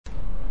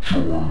You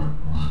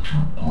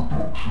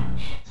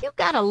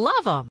gotta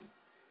love them.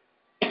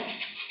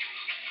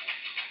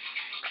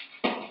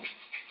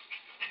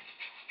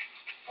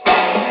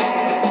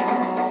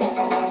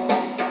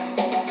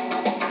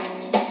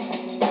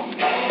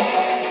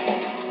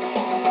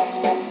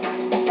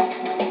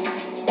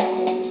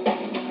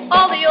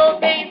 All the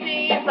old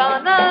paintings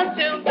on the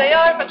tombs, they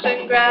are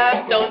function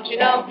graphs, don't you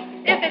know?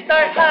 If they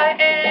start high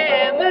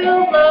and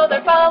move low,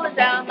 they're falling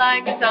down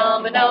like a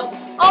domino.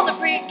 All the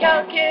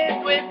pre-calc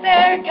kids with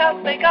their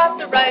calcs, they got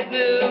the right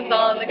moves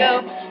on the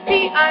go.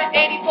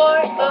 PI-84,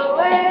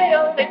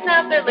 oh, they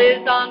snap their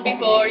lids on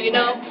before you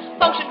know.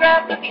 Function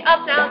graphs with the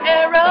up-down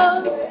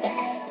arrow.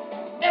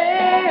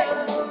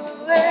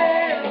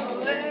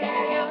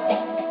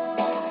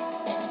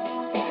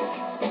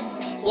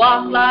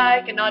 Walk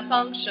like an odd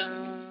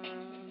function.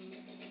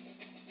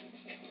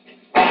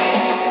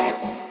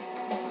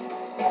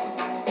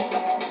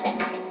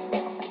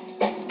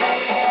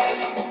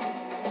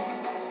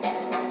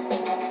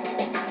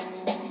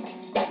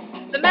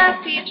 The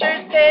math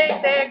teachers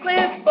take their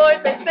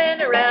clipboards, they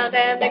spin around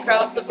and they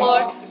cross the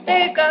floor.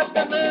 They've got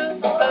the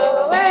moves,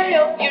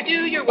 you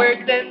do your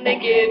work, then they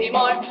give you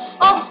more.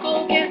 All the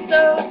school kids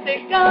so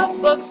sick of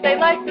books, they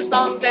like the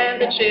songs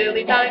and the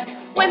chilly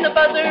time. When the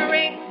buzzer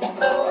rings,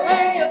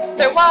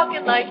 they're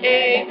walking like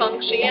a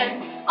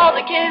function. All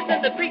the kids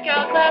in the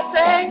pre-calc class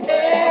say,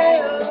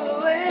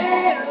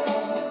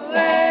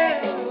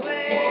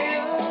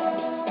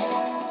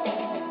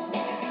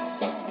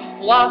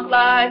 walk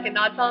like an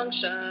odd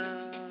function.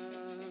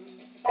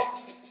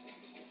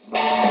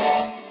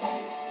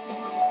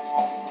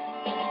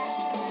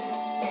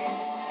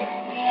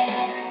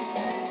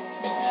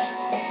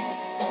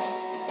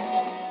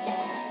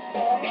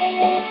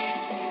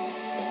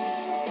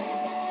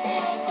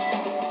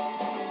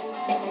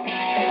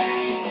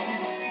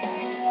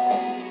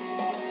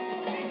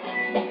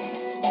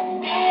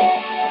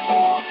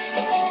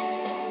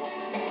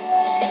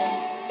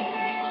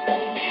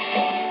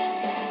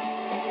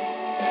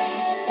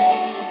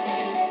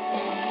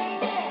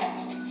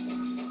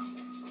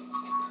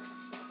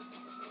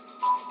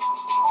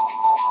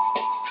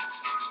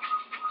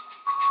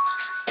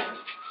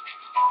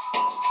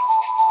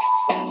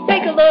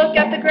 Take a look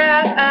at the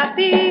graph at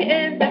the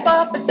ends. If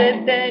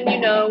opposite, then you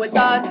know it's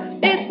odd.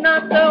 It's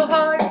not so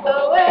hard,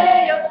 so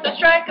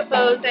strike a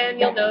pose and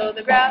you'll know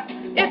the graph.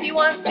 If you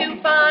want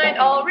to find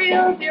all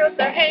real zeros,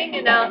 they're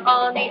hanging out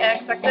on the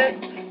x-axis.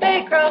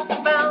 They cross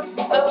and bounce,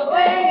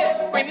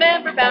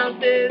 remember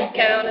bounces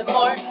count as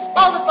more.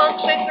 All the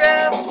function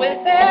graphs with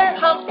their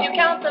humps, you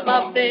count them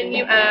up, then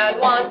you add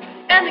one.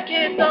 And the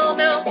kids all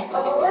know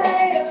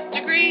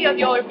degree of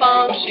your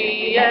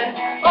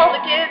function. All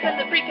the kids in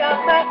the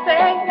pre-calc class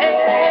say,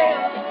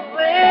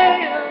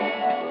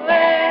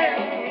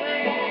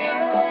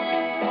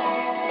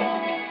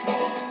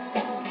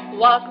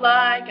 walk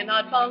like an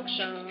odd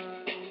function.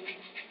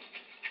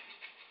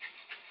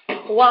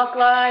 Walk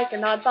like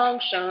an odd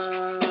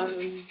function.